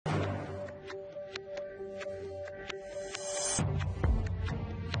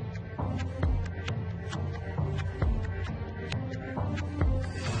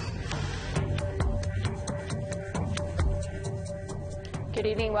Good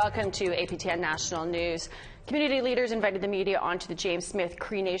evening. Welcome to APTN National News. Community leaders invited the media onto the James Smith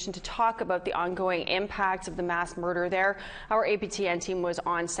Cree Nation to talk about the ongoing impacts of the mass murder there. Our APTN team was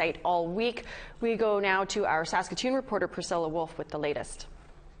on site all week. We go now to our Saskatoon reporter Priscilla Wolf with the latest.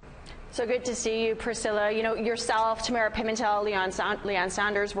 So good to see you, Priscilla. You know, yourself, Tamara Pimentel, Leanne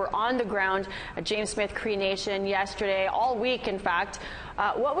Sanders were on the ground at James Smith Cree Nation yesterday, all week, in fact.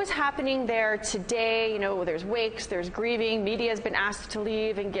 What was happening there today? You know, there's wakes, there's grieving. Media has been asked to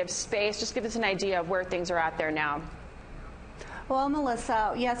leave and give space. Just give us an idea of where things are at there now. Well,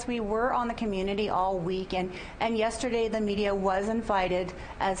 Melissa, yes, we were on the community all week, and yesterday the media was invited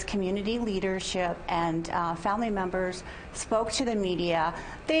as community leadership and family members spoke to the media.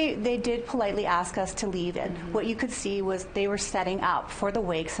 They did politely ask us to leave, and what you could see was they were setting up for the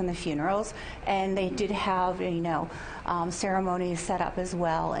wakes and the funerals, and they did have, ceremonies set up as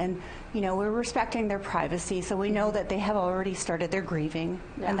well. And we're respecting their privacy, so we know that they have already started their grieving,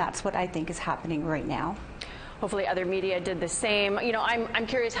 and that's what I think is happening right now. Hopefully other media did the same. I'm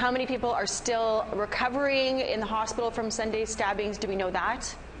curious, how many people are still recovering in the hospital from Sunday's stabbings? Do we know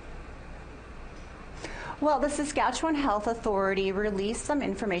that? Well, the Saskatchewan Health Authority released some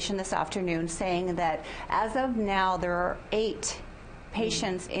information this afternoon saying that as of now there are 8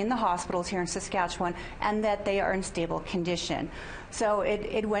 patients in the hospitals here in Saskatchewan and that they are in stable condition. So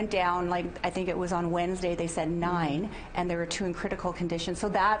it went down, I think it was on Wednesday, they said 9, and there were 2 in critical condition. So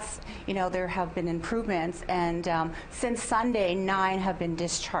that's, there have been improvements, and since Sunday, 9 have been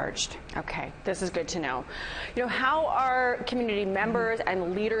discharged. Okay, this is good to know. How are community members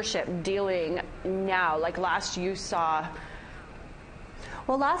and leadership dealing now? Like last you saw.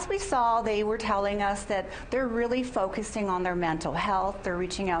 Well, last we saw, they were telling us that they're really focusing on their mental health. They're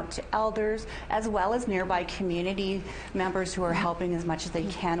reaching out to elders as well as nearby community members who are helping as much as they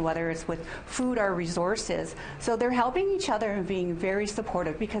can, whether it's with food or resources. So they're helping each other and being very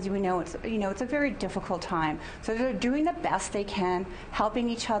supportive because we know it's a very difficult time. So they're doing the best they can, helping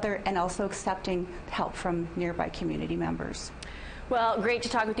each other and also accepting help from nearby community members. Well, great to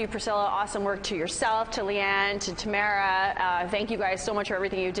talk with you, Priscilla. Awesome work to yourself, to Leanne, to Tamara. Thank you guys so much for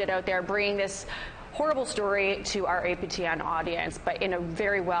everything you did out there, bringing this horrible story to our APTN audience, but in a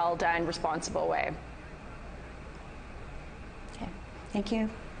very well done, responsible way. Okay. Thank you.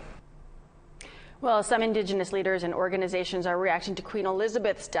 Well, some Indigenous leaders and organizations are reacting to Queen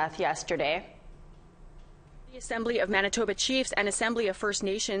Elizabeth's death yesterday. The Assembly of Manitoba Chiefs and Assembly of First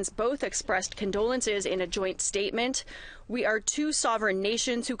Nations both expressed condolences in a joint statement. We are 2 sovereign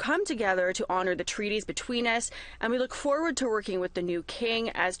nations who come together to honor the treaties between us, and we look forward to working with the new king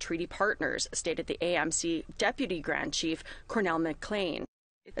as treaty partners, stated the AMC Deputy Grand Chief Cornell McLean.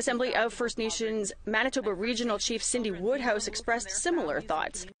 Assembly of First Nations Manitoba Regional Chief Cindy Woodhouse expressed similar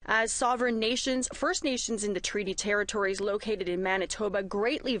thoughts. As sovereign nations, First Nations in the treaty territories located in Manitoba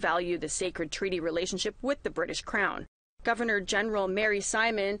greatly value the sacred treaty relationship with the British Crown. Governor General Mary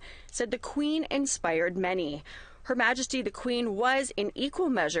Simon said the Queen inspired many. Her Majesty the Queen was, in equal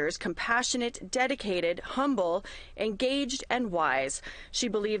measures, compassionate, dedicated, humble, engaged, and wise. She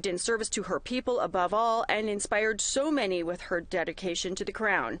believed in service to her people above all and inspired so many with her dedication to the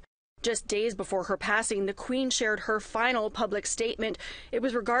Crown. Just days before her passing, the Queen shared her final public statement. It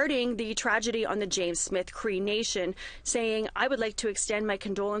was regarding the tragedy on the James Smith Cree Nation, saying, "I would like to extend my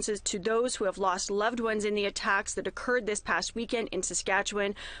condolences to those who have lost loved ones in the attacks that occurred this past weekend in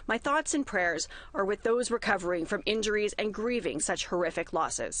Saskatchewan. My thoughts and prayers are with those recovering from injuries and grieving such horrific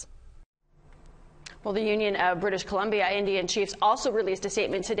losses." Well, the Union of British Columbia Indian Chiefs also released a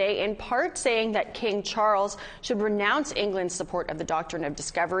statement today, in part saying that King Charles should renounce England's support of the doctrine of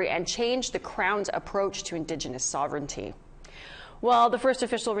discovery and change the Crown's approach to Indigenous sovereignty. Well, the first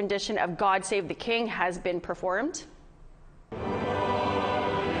official rendition of God Save the King has been performed.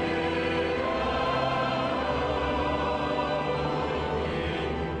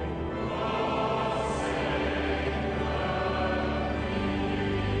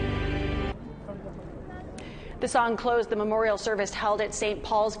 The song closed the memorial service held at St.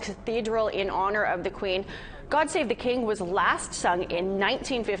 Paul's Cathedral in honor of the Queen. God Save the King was last sung in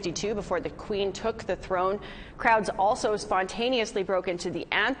 1952 before the Queen took the throne. Crowds also spontaneously broke into the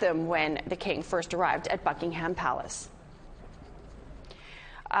anthem when the King first arrived at Buckingham Palace.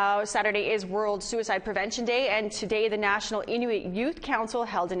 Saturday is World Suicide Prevention Day, and today the National Inuit Youth Council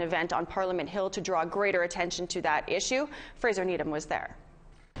held an event on Parliament Hill to draw greater attention to that issue. Fraser Needham was there.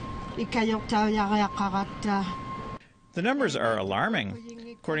 The numbers are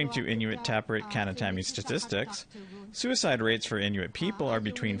alarming. According to Inuit Taprit Kanatami statistics, suicide rates for Inuit people are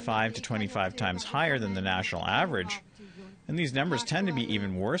between 5 to 25 times higher than the national average, and these numbers tend to be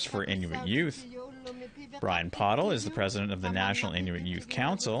even worse for Inuit youth. Brian Pottle is the president of the National Inuit Youth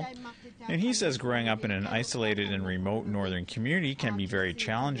Council, and he says growing up in an isolated and remote northern community can be very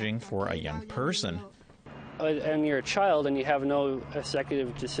challenging for a young person. And you're a child and you have no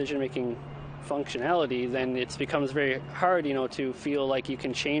executive decision-making functionality, then it becomes very hard, to feel like you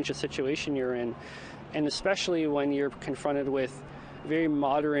can change the situation you're in. And especially when you're confronted with very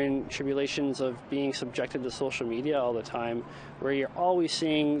modern tribulations of being subjected to social media all the time, where you're always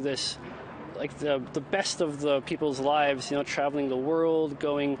seeing this, like the best of the people's lives, traveling the world,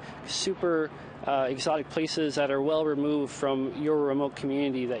 going super exotic places that are well removed from your remote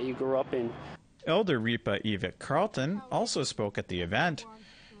community that you grew up in. Elder Ripa Evik Carlton also spoke at the event.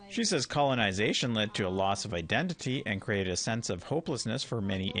 She says colonization led to a loss of identity and created a sense of hopelessness for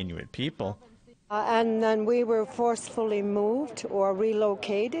many Inuit people. And then we were forcefully moved or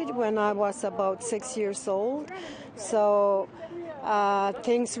relocated when I was about 6 years old. So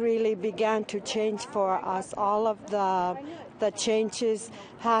things really began to change for us. All of the changes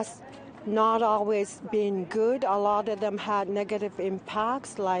has not always been good. A lot of them had negative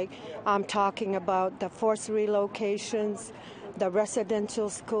impacts, like I'm talking about the forced relocations, the residential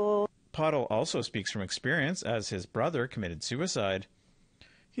school. Pottle also speaks from experience as his brother committed suicide.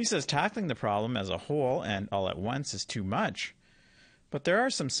 He says tackling the problem as a whole and all at once is too much. But there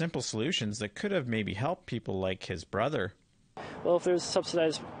are some simple solutions that could have maybe helped people like his brother. Well, if there's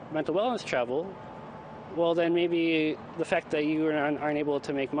subsidized mental wellness travel, well, then maybe the fact that you aren't able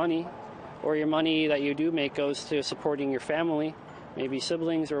to make money, or your money that you do make goes to supporting your family, maybe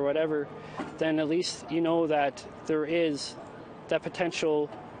siblings or whatever, then at least you know that there is that potential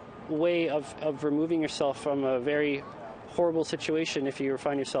way of removing yourself from a very horrible situation if you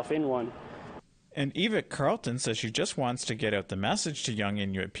find yourself in one. And Evik Carlton says she just wants to get out the message to young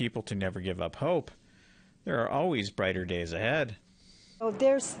Inuit people to never give up hope. There are always brighter days ahead.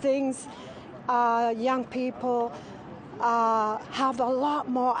 There's things young people have a lot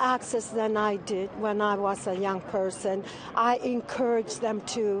more access than I did when I was a young person. I encourage them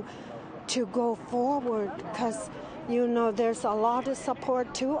to go forward because there's a lot of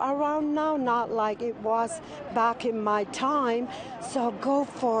support too around now, not like it was back in my time. So go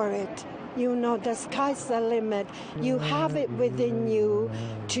for it. The sky's the limit. You have it within you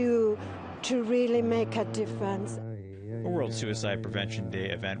to really make a difference. A World Suicide Prevention Day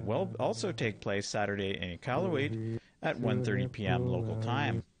event will also take place Saturday in Iqaluit at 1:30 p.m. local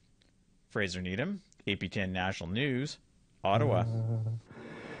time. Fraser Needham, APTN National News, Ottawa.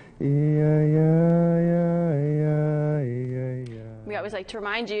 We always like to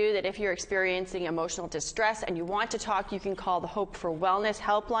remind you that if you're experiencing emotional distress and you want to talk, you can call the Hope for Wellness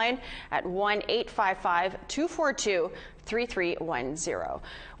helpline at 1-855-242-3310.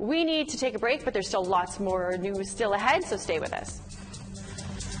 We need to take a break, but there's still lots more news still ahead, so stay with us.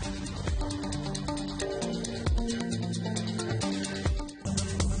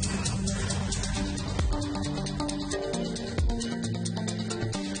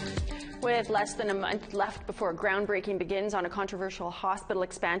 With less than a month left before groundbreaking begins on a controversial hospital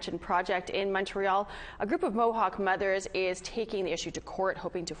expansion project in Montreal, a group of Mohawk mothers is taking the issue to court,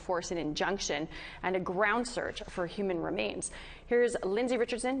 hoping to force an injunction and a ground search for human remains. Here's Lindsay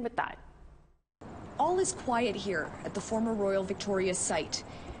Richardson with that. All is quiet here at the former Royal Victoria site,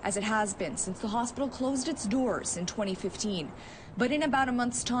 as it has been since the hospital closed its doors in 2015. But in about a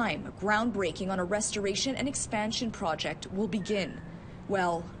month's time, groundbreaking on a restoration and expansion project will begin.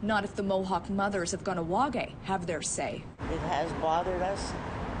 Well, not if the Mohawk mothers of Kahnawake have their say. It has bothered us,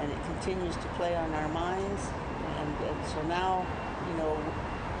 and it continues to play on our minds. And so now,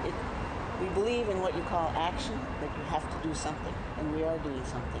 we believe in what you call action, that you have to do something, and we are doing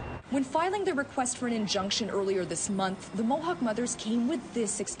something. When filing their request for an injunction earlier this month, the Mohawk mothers came with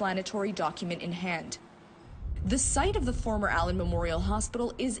this explanatory document in hand. The site of the former Allen Memorial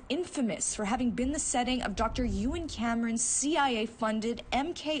Hospital is infamous for having been the setting of Dr. Ewan Cameron's CIA-funded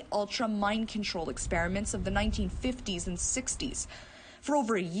MK-Ultra mind control experiments of the 1950s and 60s. For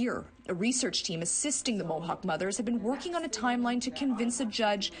over a year, a research team assisting the Mohawk mothers have been working on a timeline to convince a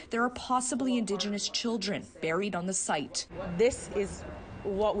judge there are possibly Indigenous children buried on the site. This is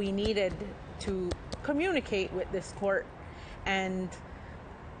what we needed to communicate with this court, and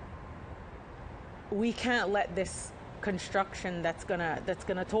we can't let this construction that's gonna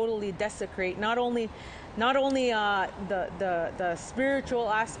totally desecrate not only the spiritual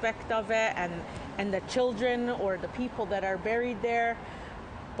aspect of it and the children or the people that are buried there,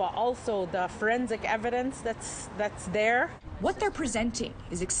 but also the forensic evidence that's there. What they're presenting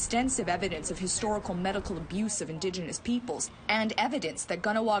is extensive evidence of historical medical abuse of Indigenous peoples and evidence that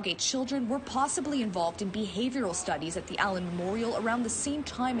Kahnawake children were possibly involved in behavioral studies at the Allen Memorial around the same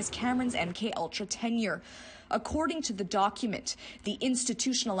time as Cameron's MKUltra tenure. According to the document, the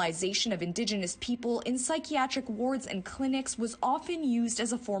institutionalization of Indigenous people in psychiatric wards and clinics was often used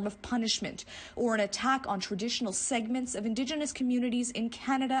as a form of punishment or an attack on traditional segments of Indigenous communities in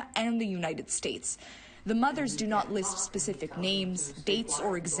Canada and the United States. The mothers do not list specific names, dates,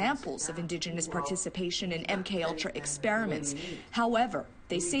 or examples of Indigenous participation in MKUltra experiments. However,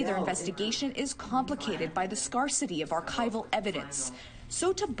 they say their investigation is complicated by the scarcity of archival evidence.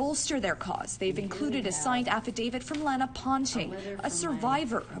 So to bolster their cause, they've included a signed affidavit from Lana Ponting, a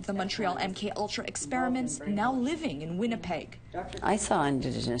survivor of the Montreal MKUltra experiments, now living in Winnipeg. I saw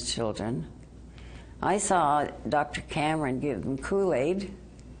Indigenous children. I saw Dr. Cameron give them Kool-Aid,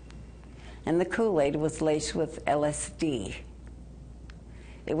 and the Kool-Aid was laced with LSD.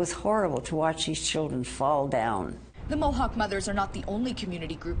 It was horrible to watch these children fall down. The Mohawk mothers are not the only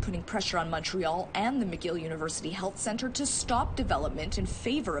community group putting pressure on Montreal and the McGill University Health Centre to stop development in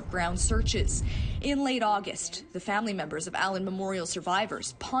favor of ground searches. In late August, the family members of Allen Memorial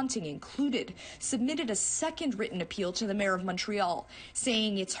survivors, Ponting included, submitted a second written appeal to the Mayor of Montreal,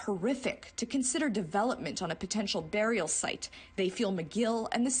 saying it's horrific to consider development on a potential burial site. They feel McGill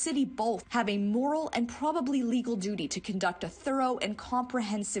and the city both have a moral and probably legal duty to conduct a thorough and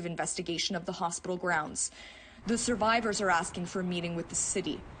comprehensive investigation of the hospital grounds. The survivors are asking for a meeting with the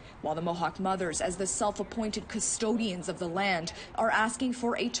city, while the Mohawk mothers, as the self-appointed custodians of the land, are asking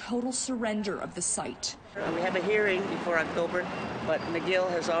for a total surrender of the site. We have a hearing before October, but McGill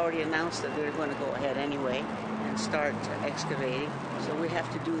has already announced that they're going to go ahead anyway and start excavating. So we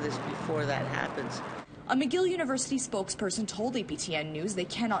have to do this before that happens. A McGill University spokesperson told APTN News they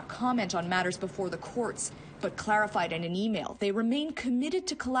cannot comment on matters before the courts, but clarified in an email they remain committed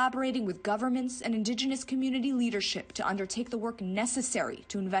to collaborating with governments and Indigenous community leadership to undertake the work necessary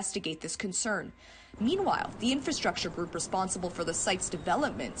to investigate this concern. Meanwhile, the infrastructure group responsible for the site's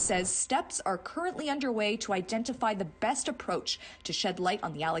development says steps are currently underway to identify the best approach to shed light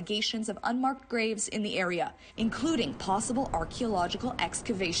on the allegations of unmarked graves in the area, including possible archaeological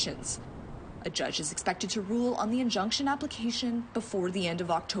excavations. A judge is expected to rule on the injunction application before the end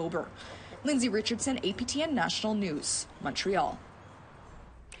of October. Lindsay Richardson, APTN National News, Montreal.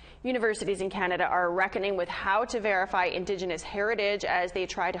 Universities in Canada are reckoning with how to verify Indigenous heritage as they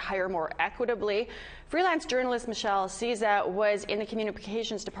try to hire more equitably. Freelance journalist Michelle Ciza was in the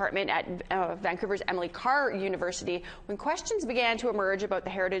communications department at Vancouver's Emily Carr University when questions began to emerge about the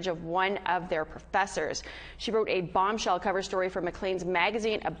heritage of one of their professors. She wrote a bombshell cover story for Maclean's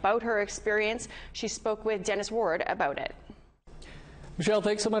magazine about her experience. She spoke with Dennis Ward about it. Michelle,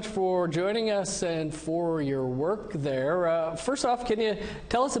 thanks so much for joining us and for your work there. First off, can you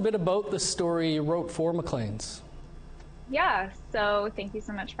tell us a bit about the story you wrote for Maclean's? Yeah, so thank you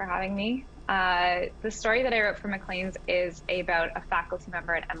so much for having me. The story that I wrote for Maclean's is about a faculty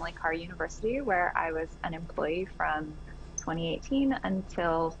member at Emily Carr University, where I was an employee from 2018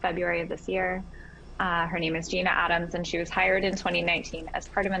 until February of this year. Her name is Gina Adams, and she was hired in 2019 as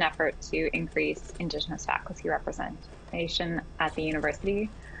part of an effort to increase Indigenous faculty representation at the university.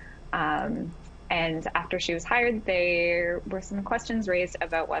 And after she was hired, there were some questions raised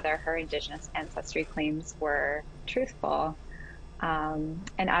about whether her Indigenous ancestry claims were truthful. And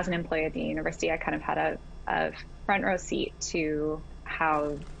as an employee at the university, I kind of had a front row seat to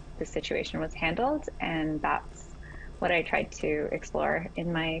how the situation was handled, and that's what I tried to explore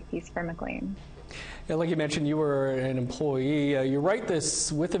in my piece for Maclean. Yeah, like you mentioned, you were an employee. You write this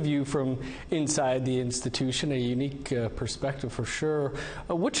with a view from inside the institution, a unique perspective for sure.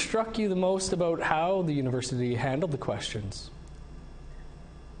 What struck you the most about how the university handled the questions?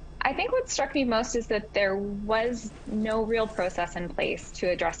 I think what struck me most is that there was no real process in place to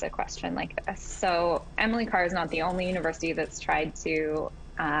address a question like this. So Emily Carr is not the only university that's tried to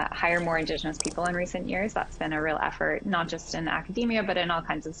hire more Indigenous people in recent years. That's been a real effort, not just in academia, but in all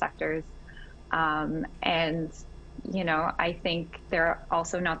kinds of sectors. And, you know, I think they're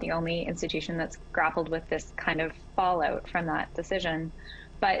also not the only institution that's grappled with this kind of fallout from that decision.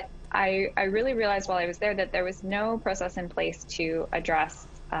 But I really realized while I was there that there was no process in place to address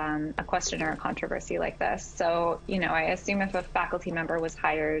a question or a controversy like this. So, you know, I assume if a faculty member was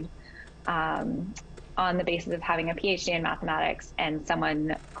hired on the basis of having a PhD in mathematics and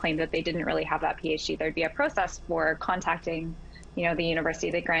someone claimed that they didn't really have that PhD, there'd be a process for contacting the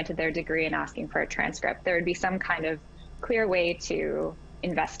university that granted their degree and asking for a transcript. There would be some kind of clear way to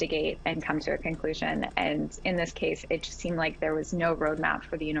investigate and come to a conclusion. And in this case, it just seemed like there was no roadmap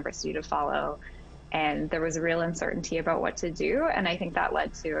for the university to follow. and there was real uncertainty about what to do. And I think that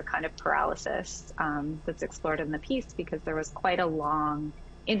led to a kind of paralysis that's explored in the piece, because there was quite a long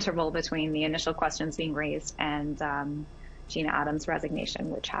interval between the initial questions being raised and Gina Adams' resignation,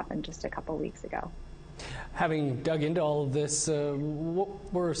 which happened just a couple weeks ago. Having dug into all of this,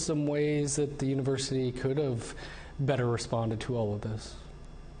 what were some ways that the university could have better responded to all of this?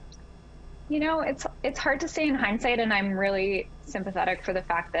 You know, it's hard to say in hindsight, and I'm really sympathetic for the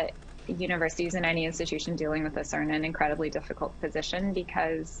fact that universities and any institution dealing with this are in an incredibly difficult position,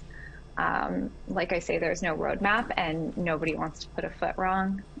 because, like I say, there's no roadmap and nobody wants to put a foot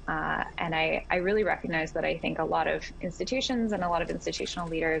wrong. And I really recognize that I think a lot of institutions and a lot of institutional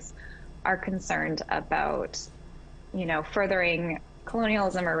leaders are concerned about, you know, furthering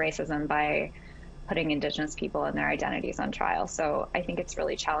colonialism or racism by putting Indigenous people and their identities on trial. So I think it's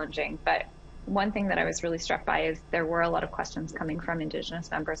really challenging. But one thing that I was really struck by is there were a lot of questions coming from Indigenous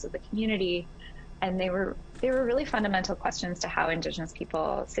members of the community, and they were really fundamental questions to how Indigenous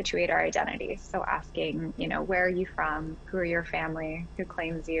people situate our identities. So asking, you know, where are you from? Who are your family? Who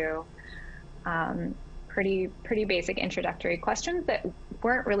claims you? Pretty basic introductory questions that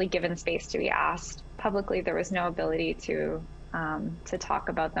weren't really given space to be asked publicly. There was no ability to talk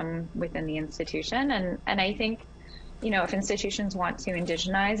about them within the institution. And I think, you know, if institutions want to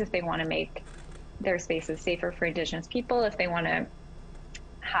indigenize, if they want to make their spaces safer for Indigenous people, if they want to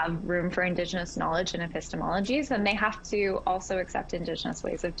have room for Indigenous knowledge and epistemologies, then they have to also accept Indigenous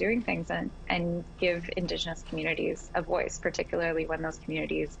ways of doing things and give Indigenous communities a voice, particularly when those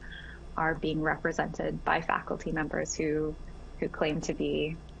communities are being represented by faculty members who claim to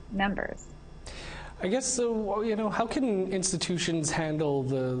be members. I guess so. You know, how can institutions handle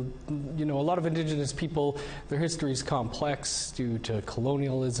a lot of Indigenous people, their history is complex due to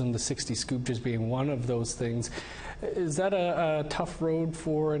colonialism, the 60 Scoop just being one of those things. Is that a tough road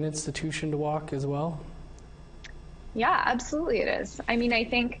for an institution to walk as well? Yeah, absolutely it is. I mean, I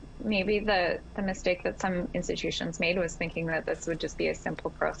think maybe the mistake that some institutions made was thinking that this would just be a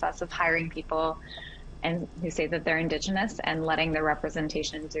simple process of hiring people and who say that they're Indigenous and letting the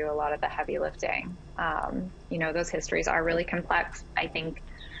representation do a lot of the heavy lifting. You know, those histories are really complex. I think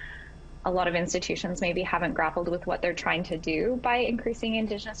a lot of institutions maybe haven't grappled with what they're trying to do by increasing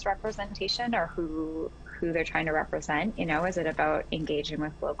Indigenous representation, or who they're trying to represent. You know, is it about engaging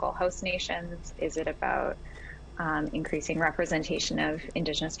with local host nations? Is it about increasing representation of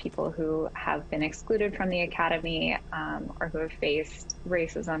Indigenous people who have been excluded from the academy, or who have faced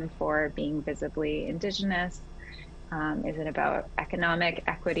racism for being visibly Indigenous? Is it about economic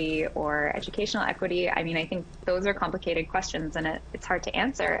equity or educational equity? I mean, I think those are complicated questions, and it's hard to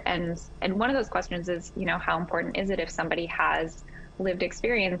answer. And one of those questions is, you know, how important is it if somebody has lived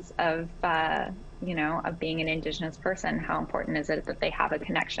experience of, of being an Indigenous person? How important is it that they have a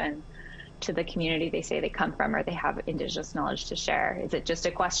connection to the community they say they come from, or they have Indigenous knowledge to share? Is it just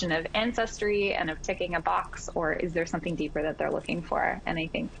a question of ancestry and of ticking a box, or is there something deeper that they're looking for? And I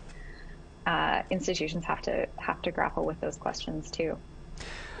think institutions have to grapple with those questions too.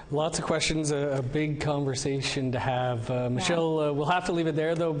 Lots of questions, a big conversation to have. Michelle, we'll have to leave it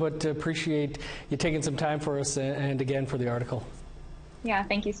there though, but appreciate you taking some time for us, and again for the article. Yeah,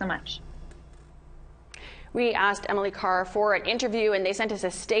 thank you so much. We asked Emily Carr for an interview, and they sent us a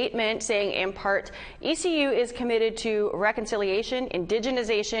statement saying, in part, ECU is committed to reconciliation,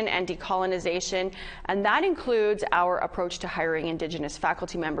 indigenization, and decolonization, and that includes our approach to hiring Indigenous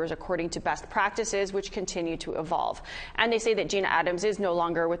faculty members according to best practices, which continue to evolve. And they say that Gina Adams is no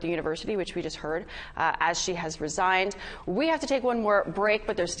longer with the university, which we just heard, as she has resigned. We have to take one more break,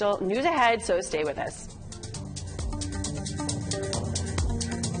 but there's still news ahead, so stay with us.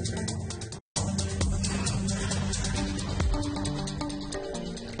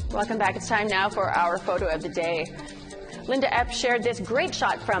 Welcome back. It's time now for our photo of the day. Linda Epp shared this great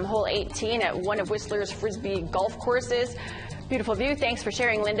shot from hole 18 at one of Whistler's Frisbee golf courses. Beautiful view. Thanks for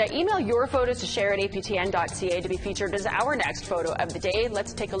sharing, Linda. Email your photos to share@aptn.ca to be featured as our next photo of the day.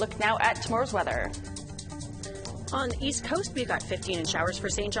 Let's take a look now at tomorrow's weather. On the East Coast, we've got 15 in showers for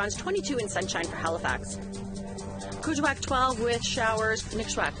St. John's, 22 in sunshine for Halifax. Kuujjuaq 12 with showers.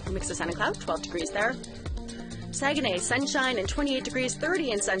 Nixuaq, mix of sun and cloud, 12 degrees there. Saguenay, sunshine and 28 degrees,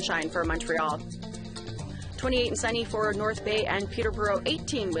 30 in sunshine for Montreal. 28 and sunny for North Bay and Peterborough,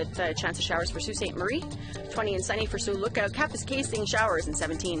 18 with a chance of showers for Sault Ste. Marie. 20 and sunny for Sioux Lookout, Kapuskasing, showers and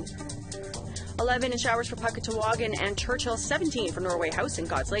 17. 11 in showers for Puckatawagan and Churchill, 17 for Norway House and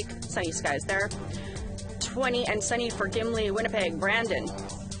God's Lake, sunny skies there. 20 and sunny for Gimli, Winnipeg, Brandon.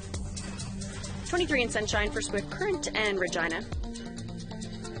 23 in sunshine for Swift Current and Regina.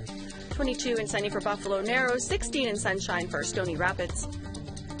 22 and sunny for Buffalo Narrows, 16 in sunshine for Stony Rapids.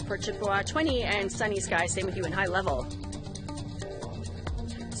 Port Chippewa 20 and sunny skies, same with you in high level.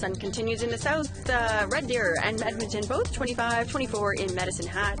 Sun continues in the south, Red Deer and Edmonton, both 25, 24 in Medicine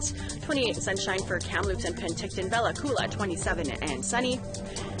Hat, 28 sunshine for Kamloops and Penticton, Bella Coola 27 and sunny,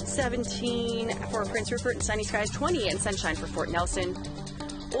 17 for Prince Rupert and sunny skies, 20 and sunshine for Fort Nelson,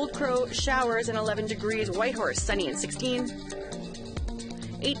 Old Crow showers and 11 degrees, Whitehorse sunny and 16,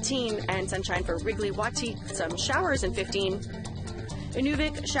 18 and sunshine for Wrigley Wati, some showers and 15,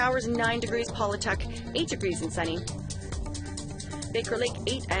 Inuvik showers 9 degrees, Paulatuck 8 degrees and sunny, Baker Lake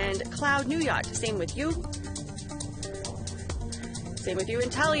 8 and cloud, New Yacht, same with you. Same with you in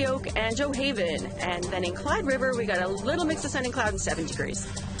Tallyoak and Joe Haven. And then in Clyde River, we got a little mix of sun and cloud and 7 degrees.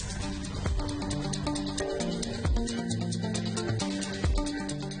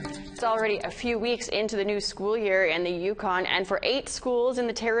 It's already a few weeks into the new school year in the Yukon, and for 8 schools in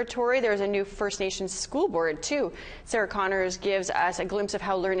the territory, there's a new First Nations school board too. Sarah Connors gives us a glimpse of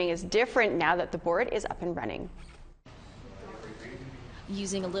how learning is different now that the board is up and running.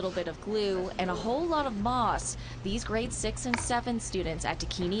 Using a little bit of glue and a whole lot of moss, these grade 6 and 7 students at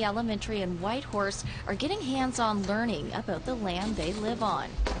Dakini Elementary and Whitehorse are getting hands-on learning about the land they live on.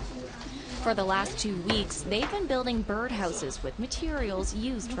 For the last 2 weeks, they've been building birdhouses with materials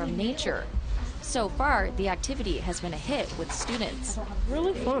used from nature. So far, the activity has been a hit with students.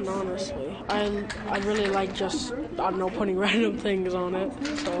 Really fun, honestly. I really like just, I don't know, putting random things on it,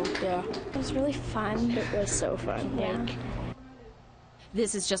 so yeah. It was really fun. It was so fun. Yeah.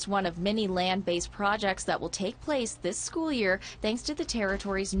 This is just one of many land-based projects that will take place this school year thanks to the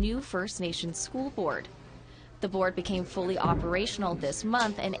territory's new First Nations school board. The board became fully operational this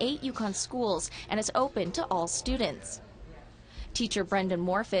month in 8 Yukon schools and is open to all students. Teacher Brendan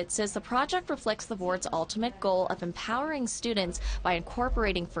Morfitt says the project reflects the board's ultimate goal of empowering students by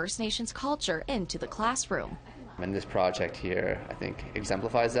incorporating First Nations culture into the classroom. And this project here, I think,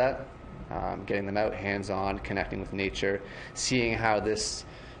 exemplifies that. Getting them out hands-on, connecting with nature, seeing how this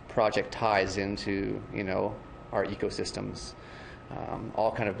project ties into, our ecosystems,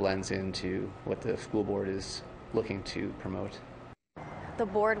 all kind of blends into what the school board is looking to promote. The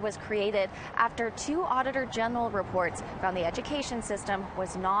board was created after 2 Auditor General reports found the education system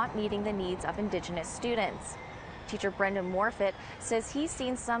was not meeting the needs of Indigenous students. Teacher Brendan Morfitt says he's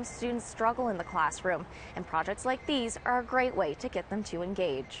seen some students struggle in the classroom, and projects like these are a great way to get them to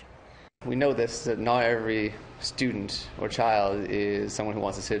engage. We know this, that not every student or child is someone who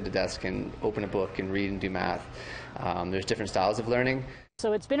wants to sit at a desk and open a book and read and do math. There's different styles of learning.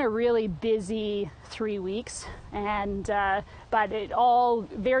 So it's been a really busy 3 weeks, and but it all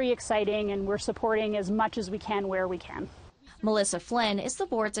very exciting, and we're supporting as much as we can where we can. Melissa Flynn is the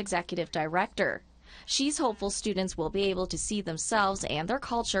board's executive director. She's hopeful students will be able to see themselves and their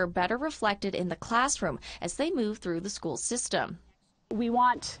culture better reflected in the classroom as they move through the school system. We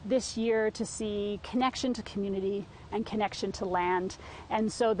want this year to see connection to community and connection to land. And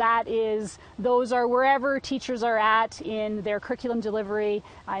so those are wherever teachers are at in their curriculum delivery,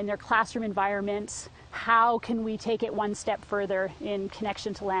 in their classroom environments. How can we take it one step further in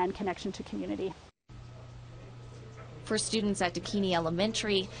connection to land, connection to community? For students at Dakini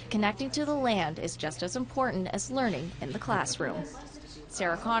Elementary, connecting to the land is just as important as learning in the classroom.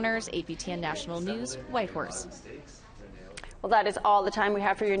 Sarah Connors, APTN National News, Whitehorse. Well, that is all the time we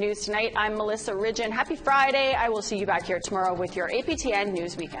have for your news tonight. I'm Melissa Ridgen. Happy Friday. I will see you back here tomorrow with your APTN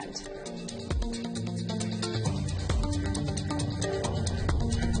News Weekend.